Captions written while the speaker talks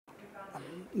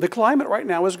The climate right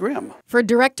now is grim. For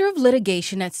Director of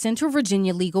Litigation at Central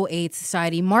Virginia Legal Aid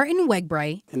Society, Martin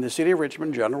Wegbright, In the City of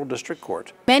Richmond General District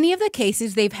Court, many of the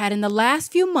cases they've had in the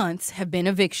last few months have been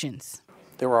evictions.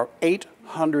 there are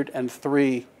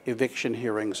 803 eviction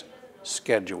hearings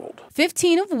scheduled.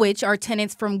 15 of which are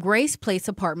tenants from Grace Place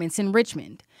Apartments in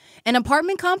Richmond, an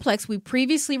apartment complex we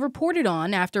previously reported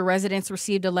on after residents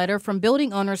received a letter from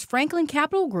building owners Franklin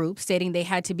Capital Group stating they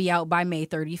had to be out by May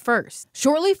 31st.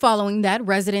 Shortly following that,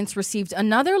 residents received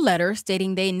another letter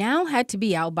stating they now had to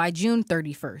be out by June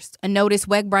 31st, a notice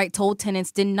Wegbright told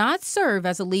tenants did not serve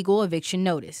as a legal eviction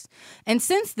notice. And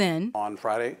since then, On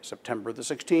Friday, September the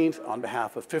 16th, on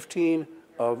behalf of 15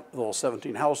 of those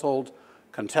 17 households,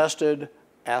 contested,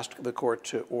 asked the court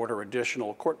to order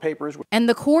additional court papers. and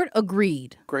the court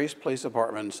agreed. Grace Place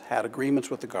Apartments had agreements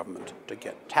with the government to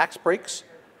get tax breaks,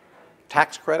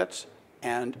 tax credits,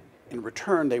 and in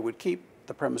return they would keep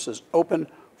the premises open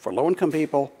for low-income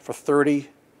people for 30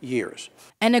 years.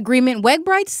 An agreement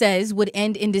Wegbright says would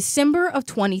end in December of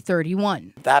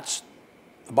 2031. That's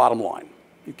the bottom line.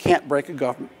 You can't break a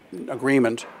government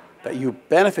agreement that you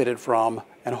benefited from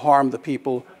and harm the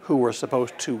people who were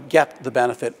supposed to get the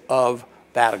benefit of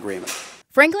that agreement.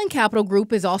 Franklin Capital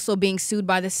Group is also being sued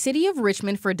by the City of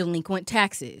Richmond for delinquent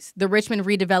taxes. The Richmond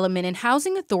Redevelopment and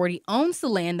Housing Authority owns the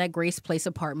land that Grace Place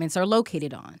Apartments are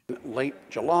located on. In late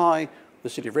July, the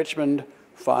City of Richmond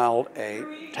filed a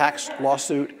tax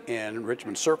lawsuit in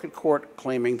Richmond Circuit Court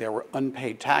claiming there were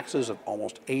unpaid taxes of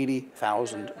almost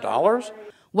 $80,000.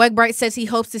 Wegbright says he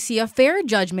hopes to see a fair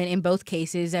judgment in both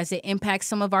cases as it impacts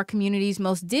some of our community's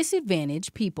most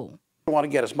disadvantaged people. They want to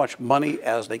get as much money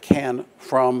as they can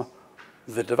from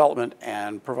the development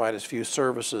and provide as few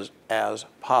services as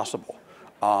possible.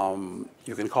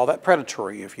 You can call that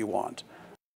predatory if you want.